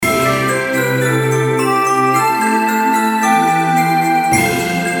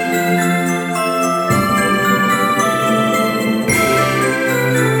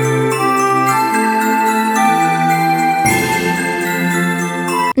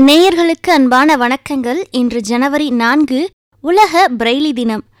நேயர்களுக்கு அன்பான வணக்கங்கள். இன்று ஜனவரி 4 உலக பிரெய்லி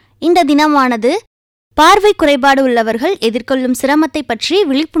தினம். இந்த தினமானது பார்வை குறைபாடு உள்ளவர்கள் எதிர்கொள்ளும் சிரமத்தை பற்றி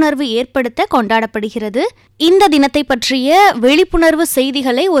விழிப்புணர்வு ஏற்படுத்த கொண்டாடப்படுகிறது. இந்த தினத்தை பற்றிய விழிப்புணர்வு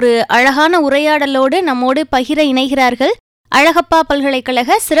செய்திகளை ஒரு அழகான உரையாடலோடு நம்மோடு பகிர இணைகிறார்கள் அழகப்பா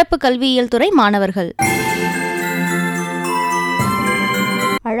பல்கலைக்கழக சிறப்பு கல்வியியல் துறை மாணவர்கள்.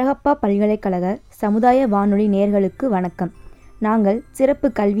 அழகப்பா பல்கலைக்கழக சமுதாய வானொலி நேயர்களுக்கு வணக்கம். நாங்கள் சிறப்பு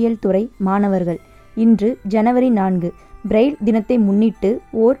கல்வியியல் துறை மாணவர்கள். இன்று ஜனவரி 4 பிரெயில் தினத்தை முன்னிட்டு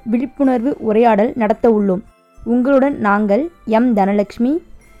ஓர் விழிப்புணர்வு உரையாடல் நடத்த உள்ளோம். உங்களுடன் நாங்கள் M Dhanalakshmi,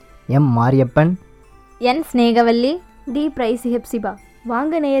 M Mariyappan, N Snehavalli, T Pricy Hephzibah.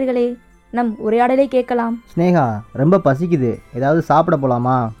 வாங்க நேயர்களே, நம் உரையாடலை கேட்கலாம். ஸ்னேகா, ரொம்ப பசிக்குது, ஏதாவது சாப்பிட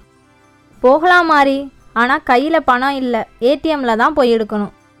போலாமா? போகலாம் மாறி, ஆனால் கையில் பணம் இல்லை, ஏடிஎம்மில் தான் போய்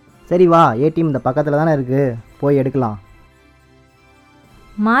எடுக்கணும். சரி வா, ஏடிஎம் இந்த பக்கத்தில் தானே இருக்குது, போய் எடுக்கலாம்.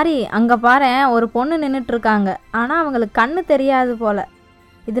 மாறி, அங்கே பாரு, ஒரு பொண்ணு நின்றுட்டுருக்காங்க. ஆனால் அவங்களுக்கு கண்ணு தெரியாது போல்.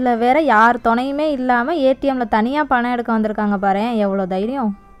 இதில் வேற யார் துணையுமே இல்லாமல் ஏடிஎம்மில் தனியாக பணம் எடுக்க வந்திருக்காங்க பாரு, எவ்வளோ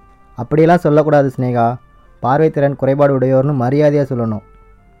தைரியம். அப்படியெல்லாம் சொல்லக்கூடாது ஸ்னேகா, பார்வைத்திறன் குறைபாடு உடையோர்னு மரியாதையாக சொல்லணும்.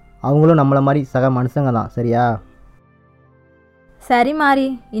 அவங்களும் நம்மளை மாதிரி சக மனுஷங்க தான், சரியா? சரி மாறி,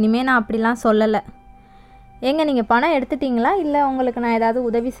 இனிமேல் நான் அப்படிலாம் சொல்லலை. ஏங்க, நீங்கள் பணம் எடுத்துட்டிங்களா, இல்லை உங்களுக்கு நான் ஏதாவது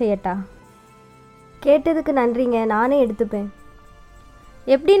உதவி செய்யட்டா? கேட்டதுக்கு நன்றிங்க, நானே எடுத்துப்பேன்.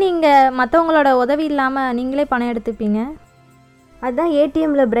 எப்படி நீங்கள் மற்றவங்களோட உதவி இல்லாமல் நீங்களே பணம் எடுத்துப்பீங்க? அதான்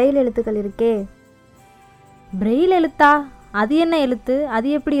ஏடிஎம்மில் பிரெயில் எழுத்துக்கள் இருக்கே. பிரெயில் எழுத்தா? அது என்ன எழுத்து? அது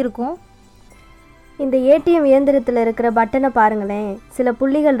எப்படி இருக்கும்? இந்த ஏடிஎம் இயந்திரத்தில் இருக்கிற பட்டனை பாருங்களேன், சில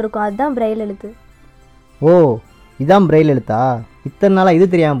புள்ளிகள் இருக்கும், அதுதான் பிரெயில் எழுத்து. ஓ, இதான் பிரெயில் எழுத்தா? இத்தனை நாளாக இது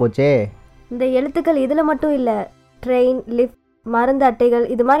தெரியாமல் போச்சே. இந்த எழுத்துக்கள் இதில் மட்டும் இல்லை, ட்ரெயின், லிஃப்ட், மருந்து அட்டைகள்,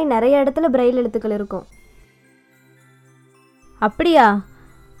 இது மாதிரி நிறைய இடத்துல பிரெயில் எழுத்துக்கள் இருக்கும். அப்படியா?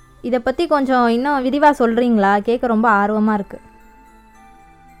 இதை பற்றி கொஞ்சம் இன்னும் விரிவாக சொல்கிறீங்களா? கேட்க ரொம்ப ஆர்வமாக இருக்குது.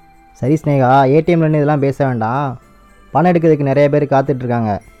 சரி ஸ்னேகா, ஏடிஎம்லன்னு இதெல்லாம் பேச வேண்டாம். பணம் எடுக்கிறதுக்கு நிறைய பேர்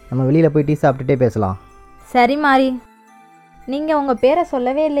காத்துட்ருக்காங்க. நம்ம வெளியில் போய் டீ சாப்பிட்டுட்டே பேசலாம். சரி மாறி, நீங்கள் உங்கள் பேரை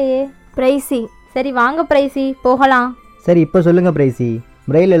சொல்லவே இல்லையே. பிரைசி. சரி வாங்க பிரைசி, போகலாம். சரி, இப்போ சொல்லுங்கள் பிரைசி,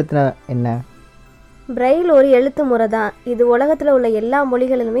 பிரெயில் எழுத்துனா என்ன? பிரெயில் ஒரு எழுத்து முறை தான். இது உலகத்தில் உள்ள எல்லா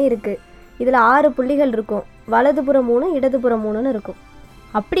மொழிகளிலுமே இருக்குது. இதில் 6 புள்ளிகள் இருக்கும். வலதுபுறம் 3, இடதுபுறம் 3ன்னு இருக்கும்.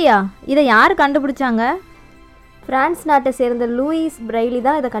 அப்படியா? இதை யார் கண்டுபிடிச்சாங்க? பிரான்ஸ் நாட்டை சேர்ந்த லூயிஸ் பிரெய்லி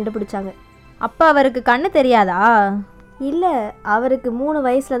தான் இதை கண்டுபிடிச்சாங்க. அப்போ அவருக்கு கண்ணு தெரியாதா? இல்லை, அவருக்கு 3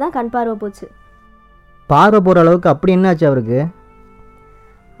 வயசில் தான் கண் பார்வை போச்சு. பார்வை போகிற அளவுக்கு அப்படி என்னாச்சு அவருக்கு?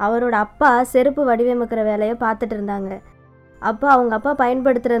 அவரோட அப்பா செருப்பு வடிவமைக்கிற வேலையை பார்த்துட்டு இருந்தாங்க. அப்போ அவங்க அப்பா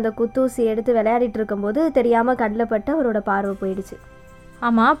பயன்படுத்துகிற அந்த குத்தூசி எடுத்து விளையாடிட்டு இருக்கும்போது தெரியாமல் கண்ணில் பட்டு அவரோட பார்வை போயிடுச்சு.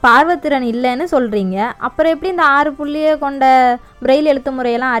 ஆமாம், பார்வைத்திறன் இல்லைன்னு சொல்கிறீங்க. அப்புறம் எப்படி இந்த 6 புள்ளியை கொண்ட பிரெயில் எழுத்து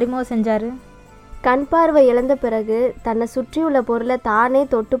முறையெல்லாம் அறிமுகம் செஞ்சார்? கண் பார்வை இழந்த பிறகு தன்னை சுற்றியுள்ள பொருளை தானே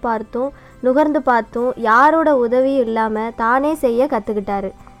தொட்டு பார்த்தும் நுகர்ந்து பார்த்தும் யாரோட உதவியும் இல்லாமல் தானே செய்ய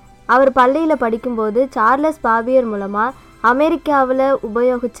கற்றுக்கிட்டாரு. அவர் பள்ளியில் படிக்கும்போது சார்லஸ் பாபியர் மூலமாக அமெரிக்காவில்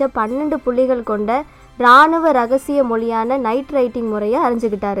உபயோகித்த 12 புள்ளிகள் கொண்ட இராணுவ ரகசிய மொழியான நைட் ரைட்டிங் முறையை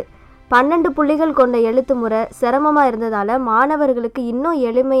அறிஞ்சுக்கிட்டாரு. 12 புள்ளிகள் கொண்ட எழுத்து முறை சிரமமாக இருந்ததால் மாணவர்களுக்கு இன்னும்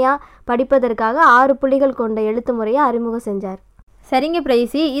எளிமையாக படிப்பதற்காக 6 புள்ளிகள் கொண்ட எழுத்து முறையை அறிமுகம் செஞ்சார். சரிங்க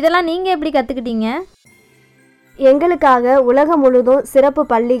பிரைசி, இதெல்லாம் நீங்கள் எப்படி கற்றுக்கிட்டீங்க? எங்களுக்காக உலகம் முழுதும் சிறப்பு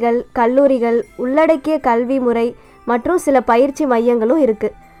பள்ளிகள், கல்லூரிகள், உள்ளடக்கிய கல்வி முறை மற்றும் சில பயிற்சி மையங்களும்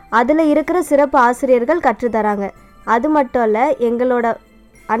இருக்குது. அதில் இருக்கிற சிறப்பு ஆசிரியர்கள் கற்றுத்தராங்க. அது மட்டும் இல்லை, எங்களோட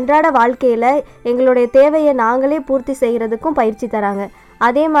அன்றாட வாழ்க்கையில் எங்களுடைய தேவையை நாங்களே பூர்த்தி செய்கிறதுக்கும் பயிற்சி தராங்க.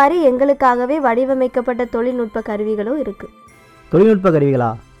 அதே மாதிரி எங்களுக்காகவே வடிவமைக்கப்பட்ட தொழில்நுட்ப கருவிகளும் இருக்குது. தொழில்நுட்ப கருவிகளா?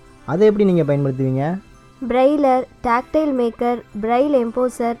 அதை எப்படி நீங்கள் பயன்படுத்துவீங்க? பிரெய்லர், tactile maker, Braille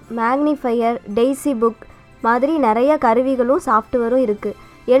எம்போசர், magnifier, Daisy book மாதிரி நிறைய கருவிகளும் சாஃப்ட்வேரும் இருக்குது.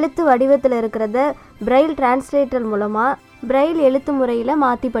 எழுத்து வடிவத்தில் இருக்கிறத பிரெயில் டிரான்ஸ்லேட்டர் மூலமாக பிரெயில் எழுத்து முறையில்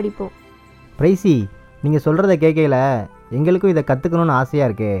மாற்றி படிப்போம். பிரைசி, நீங்கள் சொல்கிறத கேட்கல, எங்களுக்கும் இதை கற்றுக்கணுன்னு ஆசையாக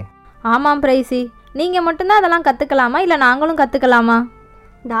இருக்கே. ஆமாம் பிரைசி, நீங்கள் மட்டும்தான் அதெல்லாம் கற்றுக்கலாமா, இல்லை நாங்களும் கற்றுக்கலாமா?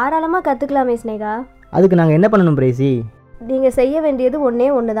 தாராளமாக கற்றுக்கலாமே ஸ்னேகா. அதுக்கு நாங்கள் என்ன பண்ணணும் பிரைசி? நீங்கள் செய்ய வேண்டியது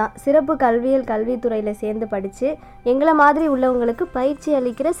ஒன்று தான். சிறப்பு கல்வியியல் கல்வித்துறையில் சேர்ந்து படித்து எங்களை மாதிரி உள்ளவங்களுக்கு பயிற்சி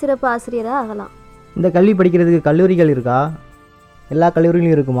அளிக்கிற சிறப்பு ஆசிரியராக ஆகலாம். இந்த கல்வி படிக்கிறதுக்கு கல்லூரிகள் இருக்கா? எல்லா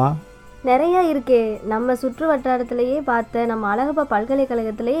கல்லூரிகளும் இருக்குமா? நிறையா இருக்கே. நம்ம சுற்று வட்டாரத்திலேயே பார்த்த நம்ம அழகப்பா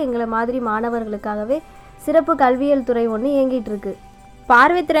பல்கலைக்கழகத்திலேயே எங்களை மாதிரி மாணவர்களுக்காகவே சிறப்பு கல்வியியல் துறை ஒன்று இயங்கிட்டு இருக்கு.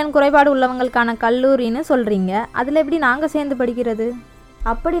 பார்வைத்திறன் குறைபாடு உள்ளவங்களுக்கான கல்லூரின்னு சொல்கிறீங்க, அதில் எப்படி நாங்கள் சேர்ந்து படிக்கிறது?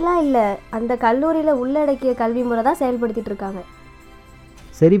 அப்படிலாம் இல்லை, அந்த கல்லூரியில் உள்ளடக்கிய கல்வி முறை தான் செயல்படுத்திட்டு இருக்காங்க.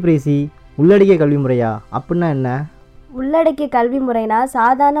 சரி பிரைசி, உள்ளடக்கிய கல்வி முறையா? அப்படின்னா என்ன? உள்ளடக்கிய கல்வி முறைனா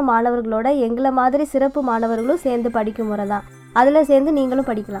சாதாரண மாணவர்களோட எங்களை மாதிரி சிறப்பு மாணவர்களும் சேர்ந்து படிக்கும் முறை தான். அதில் சேர்ந்து நீங்களும்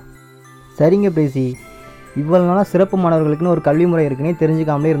படிக்கலாம். சரிங்க பிரேசி, இவ்வளோ நாளாக சிறப்பு மாணவர்களுக்குன்னு ஒரு கல்வி முறை இருக்குன்னே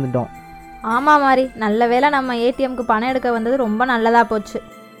தெரிஞ்சுக்காமலே இருந்துட்டோம். ஆமாம் மாதிரி, நல்ல வேளை நம்ம ஏடிஎம்க்கு பணம் எடுக்க வந்தது ரொம்ப நல்லதாக போச்சு.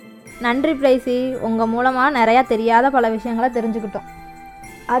 நன்றி பிரைசி, உங்கள் மூலமாக நிறையா தெரியாத பல விஷயங்களை தெரிஞ்சுக்கிட்டோம்.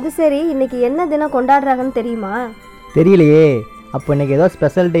 அது சரி, இன்னைக்கு என்ன தினம் கொண்டாடுறாங்கன்னு தெரியுமா? தெரியலையே. அப்போ இன்றைக்கி ஏதோ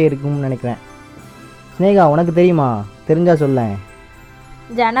ஸ்பெஷல் டே இருக்கும்னு நினைக்கிறேன். ஸ்னேகா, உனக்கு தெரியுமா? தெரிஞ்சா சொல்லேன்.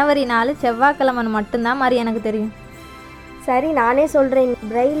 ஜனவரி 4 செவ்வாய்க்கிழமைன்னு மட்டும்தான் மாதிரி எனக்கு தெரியும். சரி, நானே சொல்கிறேன்.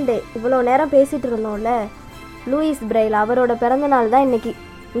 Braille Day. இவ்வளோ நேரம் பேசிகிட்டு இருந்தோம்ல, லூயிஸ் பிரெயில் அவரோட பிறந்த நாள் தான் இன்னைக்கு.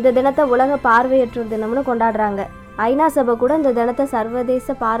 இந்த தினத்தை உலக பார்வையற்றோர் தினம்னு கொண்டாடுறாங்க. ஐநா சபை கூட இந்த தினத்தை சர்வதேச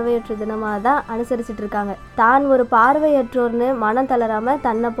பார்வையற்றோர் தினமாக தான் அனுசரிச்சுட்டு இருக்காங்க. தான் ஒரு பார்வையற்றோர்னு மனம் தளராமல்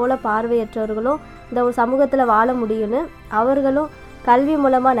தன்னை போல பார்வையற்றவர்களும் இந்த சமூகத்தில் வாழ முடியும்னு, அவர்களும் கல்வி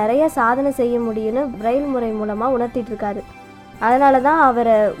மூலமாக நிறைய சாதனை செய்ய முடியும்னு பிரெயில் முறை மூலமாக உணர்த்திட்டு இருக்காரு. அதனால தான்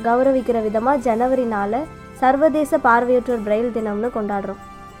அவரை கௌரவிக்கிற விதமாக ஜனவரி 4 சர்வதேச பார்வையற்றோர் பிரெயில் தினம்னு கொண்டாடுறோம்.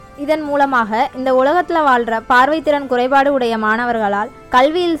 இதன் மூலமாக இந்த உலகத்தில் வாழ்கிற பார்வைத்திறன் குறைபாடு உடைய மாணவர்களால்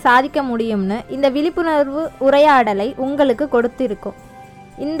கல்வியில் சாதிக்க முடியும்னு இந்த விழிப்புணர்வு உரையாடலை உங்களுக்கு கொடுத்திருக்கும்.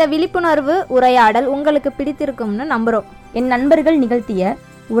 இந்த விழிப்புணர்வு உரையாடல் உங்களுக்கு பிடித்திருக்கும்னு நம்புகிறோம். என் நண்பர்கள் நிகழ்த்திய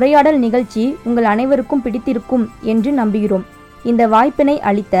உரையாடல் நிகழ்ச்சி உங்கள் அனைவருக்கும் பிடித்திருக்கும் என்று நம்புகிறோம். இந்த வாய்ப்பினை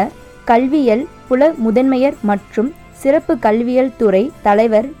அளித்த கல்வியியல் புல முதன்மையர் மற்றும் சிறப்பு கல்வியியல் துறை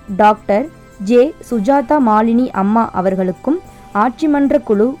தலைவர் டாக்டர் ஜே சுஜாதா மாலினி அம்மா அவர்களுக்கும், ஆட்சிமன்ற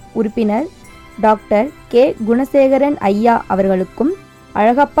குழு உறுப்பினர் டாக்டர் கே குணசேகரன் ஐயா அவர்களுக்கும்,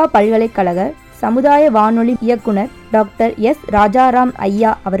 அழகப்பா பல்கலைக்கழக சமுதாய வானொலி இயக்குனர் டாக்டர் எஸ் ராஜாராம்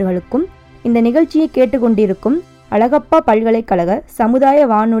ஐயா அவர்களுக்கும், இந்த நிகழ்ச்சியை கேட்டுக்கொண்டிருக்கும் அழகப்பா பல்கலைக்கழக சமுதாய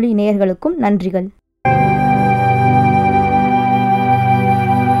வானொலி நேயர்களுக்கும் நன்றிகள்.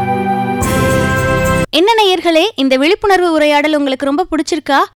 என்ன நேயர்களே, இந்த விழிப்புணர்வு உரையாடல் உங்களுக்கு ரொம்ப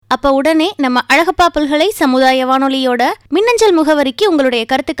பிடிச்சிருக்கா? அப்ப உடனே நம்ம அழகப்பா பல்கலை சமுதாய வானொலியோட மின்னஞ்சல் முகவரிக்கு உங்களுடைய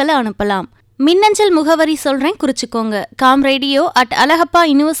கருத்துக்களை அனுப்பலாம். மின்னஞ்சல் முகவரி சொல்றேன், குறிச்சுக்கோங்க.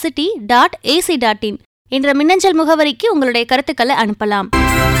 kamradio@alagappauniversity.ac.in என்ற மின்னஞ்சல் முகவரிக்கு உங்களுடைய கருத்துக்களை அனுப்பலாம்.